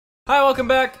Hi, welcome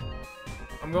back.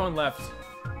 I'm going left.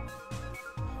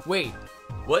 Wait.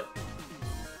 What?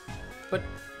 But,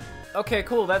 okay,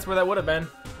 cool. That's where that would have been.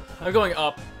 I'm going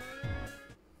up.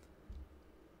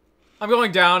 I'm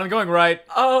going down. I'm going right.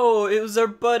 Oh, it was our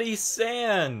buddy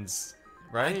Sans.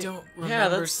 Right? I don't remember. Yeah,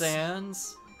 that's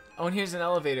Sans. Oh, and here's an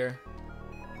elevator.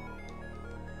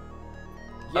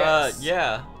 Yes.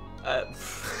 Yeah.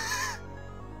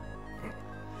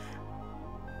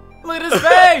 Look at his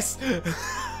face!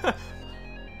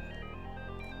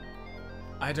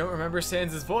 I don't remember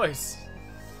Sans' voice.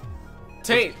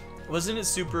 Tate! Wasn't it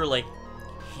super like,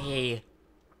 hey,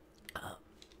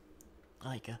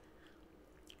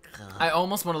 I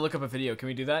almost want to look up a video. Can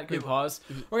we do that? Can we pause?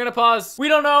 We're gonna pause. We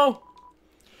don't know!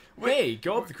 Hey,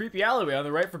 go up the creepy alleyway on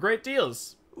the right for great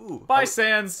deals. Ooh, Bye,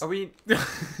 Sans! Are we?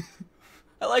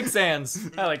 I like Sans.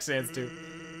 I like Sans too.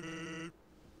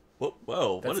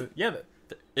 Whoa, That's what? it. Yeah.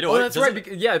 Oh, That's right.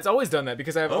 Yeah, it's always done that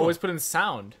because I've always put in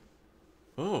sound.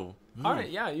 Oh. All right,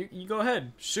 yeah, you go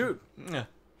ahead. Shoot.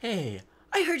 Hey,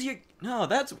 I heard you. No,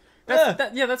 that's. Yeah,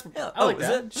 that's. I like is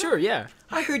that. it? Sure, yeah.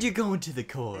 I heard you going to the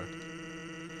core.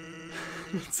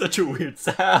 It's such a weird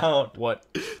sound. What?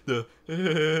 The.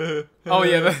 Oh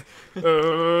yeah.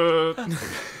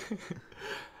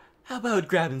 How about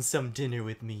grabbing some dinner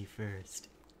with me first?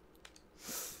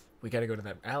 We gotta go to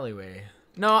that alleyway.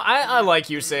 No, I like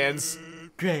you, Sans.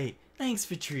 Great. Thanks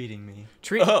for treating me.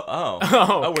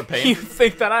 Oh, we're paying. You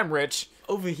think that I'm rich?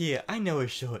 Over here, I know a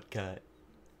shortcut.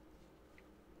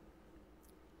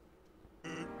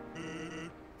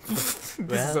 This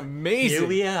is amazing. Here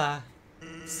we are.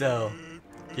 So,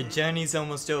 your journey's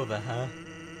almost over, huh?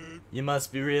 You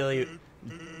must be really...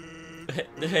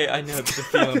 Hey, I know the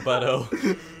feeling,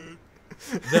 butto.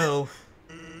 Though,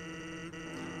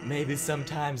 maybe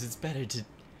sometimes it's better to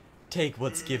take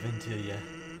what's given to you.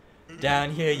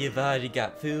 Down here, you've already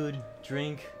got food,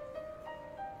 drink,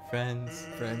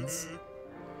 friends.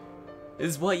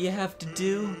 Is what you have to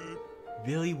do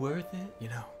really worth it? You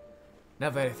know, now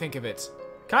that I think of it,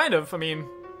 kind of. I mean,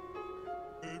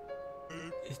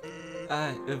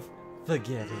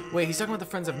 Forget it. wait, he's talking about the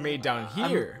friends I've made down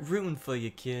here. I'm rooting for you,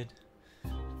 kid.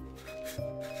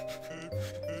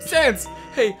 Sans!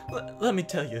 Hey, let me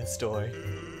tell you a story.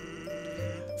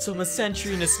 So I'm a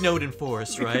sentry in a Snowden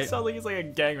forest, right? It sounds like he's like a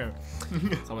gang member.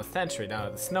 So I'm a sentry down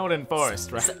at the Snowden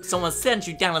Forest, right? So I'm a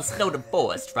sentry down in Snowden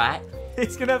forest, right?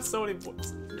 He's gonna have so many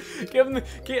voices.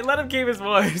 Let him keep his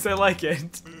voice. I like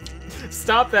it.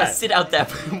 Stop that. I sit out there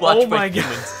and watch Oh my God.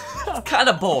 humans. It's kind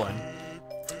of boring.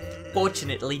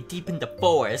 Fortunately, deep in the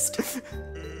forest,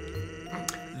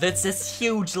 there's this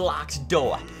huge locked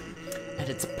door. And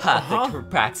it's perfect for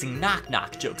practicing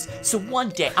knock-knock jokes. So one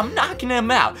day, I'm knocking him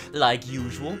out, like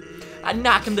usual. I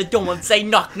knock on the door and say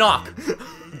knock-knock.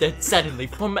 Then suddenly,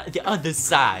 from the other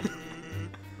side,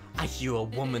 I hear a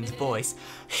woman's voice.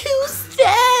 Who's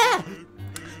there?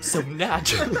 So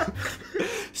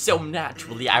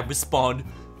naturally, I respond,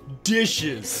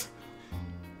 dishes.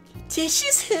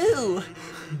 Dishes who?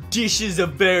 Dishes a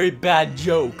very bad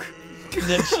joke. And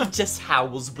then she just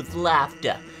howls with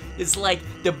laughter. It's like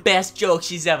the best joke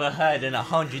she's ever heard in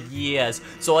 100 years.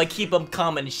 So I keep them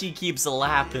coming, she keeps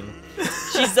laughing.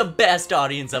 She's the best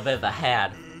audience I've ever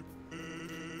had.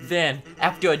 Then,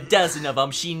 after a dozen of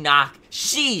them, she knocks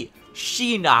and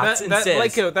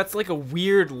says... That's like a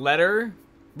weird letter.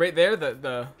 Right there,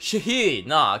 the... Shahid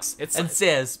knocks and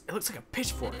says... It looks like a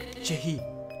pitchfork. Shahid.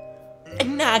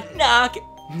 And knock, knock.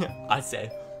 I say,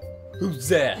 who's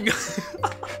there?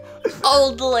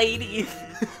 Old lady.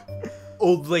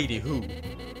 Old lady who?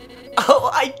 Oh,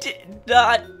 I did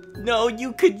not know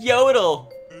you could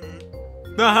yodel.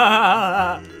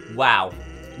 Wow.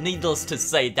 Needless to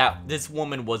say, that this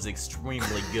woman was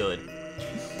extremely good.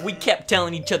 We kept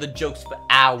telling each other jokes for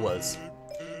hours.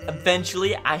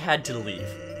 Eventually, I had to leave.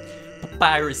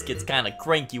 Papyrus gets kinda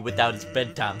cranky without his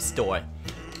bedtime story.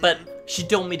 But she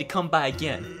told me to come by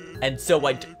again. And so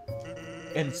I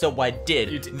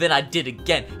did. Then I did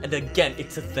again. And again,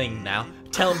 it's a thing now.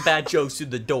 Telling bad jokes through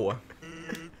the door.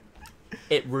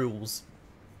 It rules.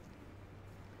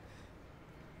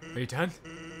 Are you done?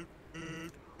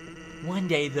 One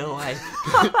day though,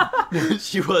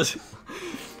 she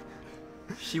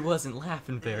wasn't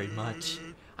laughing very much.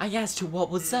 I asked her what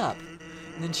was up,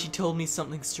 and then she told me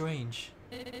something strange.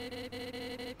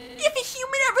 If a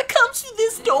human ever comes through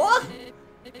this door,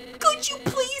 could you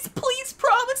please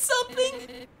promise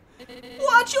something?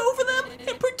 Watch over them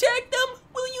and protect them,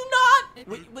 will you not?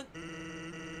 Wait.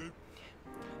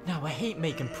 Now, I hate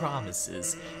making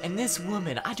promises, and this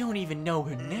woman, I don't even know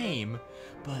her name,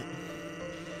 but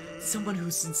someone who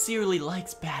sincerely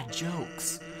likes bad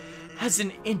jokes, has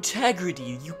an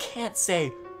integrity you can't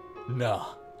say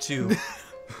No. 2. He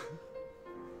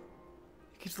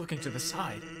keeps looking to the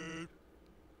side.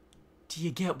 Do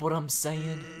you get what I'm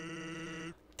saying?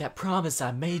 That promise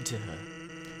I made to her.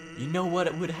 You know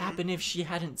what would happen if she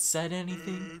hadn't said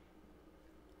anything?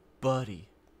 Buddy.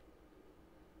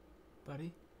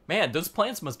 Buddy? Man, those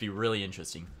plants must be really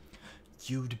interesting.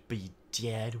 You'd be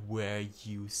dead where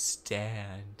you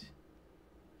stand.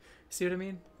 See what I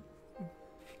mean?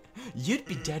 You'd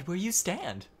be dead where you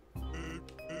stand.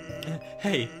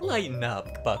 Hey, lighten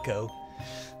up, bucko.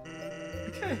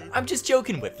 Okay. I'm just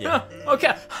joking with you.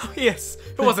 Okay. Oh, yes.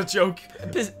 It was a joke.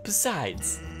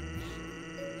 Besides,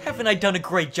 haven't I done a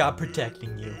great job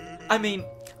protecting you? I mean,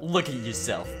 look at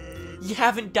yourself. You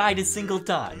haven't died a single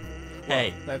time.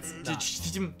 Hey, That's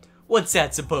not. what's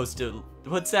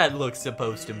that look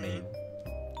supposed to mean?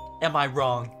 Am I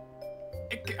wrong?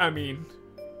 I mean,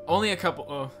 only a couple.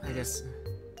 Oh, I guess.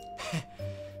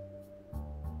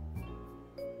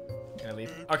 Can I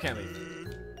leave? I can't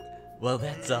leave. Well,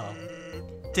 that's all.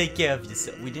 Take care of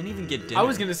yourself. We didn't even get dinner. I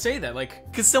was gonna say that,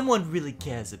 like, Cause someone really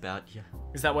cares about you.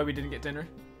 is that why we didn't get dinner?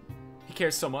 He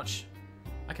cares so much.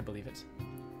 I can believe it.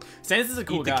 Sans is a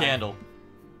cool Eat the guy. candle.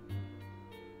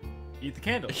 Eat the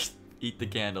candle. Eat the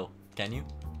candle. Can you?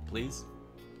 Please?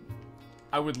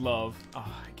 I would love. Oh,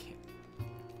 I can't.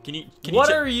 Can you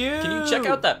Are you? Can you check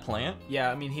out that plant? Yeah,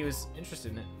 I mean, he was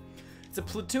interested in it. It's a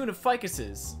platoon of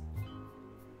ficuses.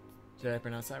 Did I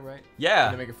pronounce that right? Yeah.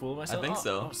 Did I make a fool of myself? I think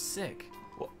so. Oh, sick.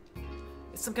 What?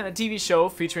 It's some kind of TV show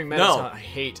featuring medicine. No. I'm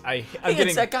Hey, getting.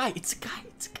 it's that guy. It's a guy.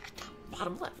 It's a guy down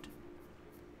bottom left.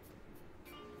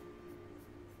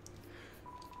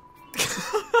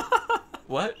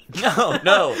 What?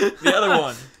 No, the other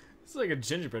one. It's like a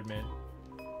gingerbread man.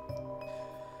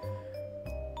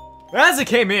 As I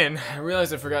came in, I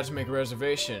realized I forgot to make a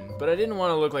reservation, but I didn't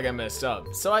want to look like I messed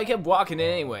up, so I kept walking in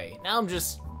anyway. Now I'm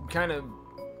just kind of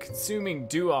consuming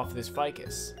dew off this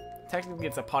ficus. Technically,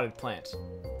 it's a potted plant.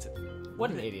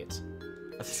 What an idiot.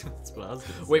 That's what I was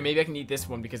gonna say. Wait, maybe I can eat this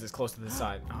one because it's close to the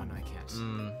side. Oh, no, I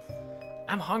can't.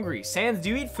 I'm hungry. Sans, do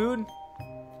you eat food?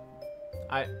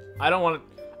 I don't want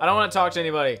to talk to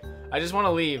anybody. I just want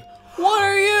to leave. What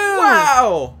are you?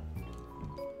 Wow!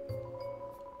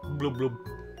 Blub blub.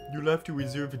 You'll have to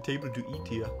reserve a table to eat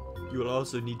here. You'll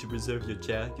also need to reserve your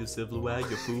chair, your silverware,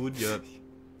 your food, your...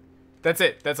 That's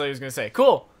it. That's all he was gonna say.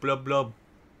 Cool. Blub blub.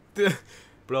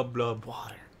 Blub blub.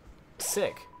 Water.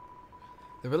 Sick.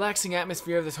 The relaxing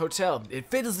atmosphere of this hotel, it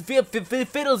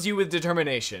fiddles you with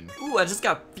determination. Ooh,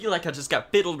 feel like I just got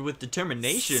fiddled with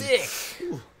determination. Sick.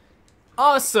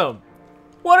 Awesome.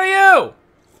 What are you?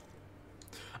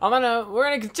 We're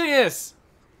gonna continue this.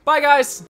 Bye, guys.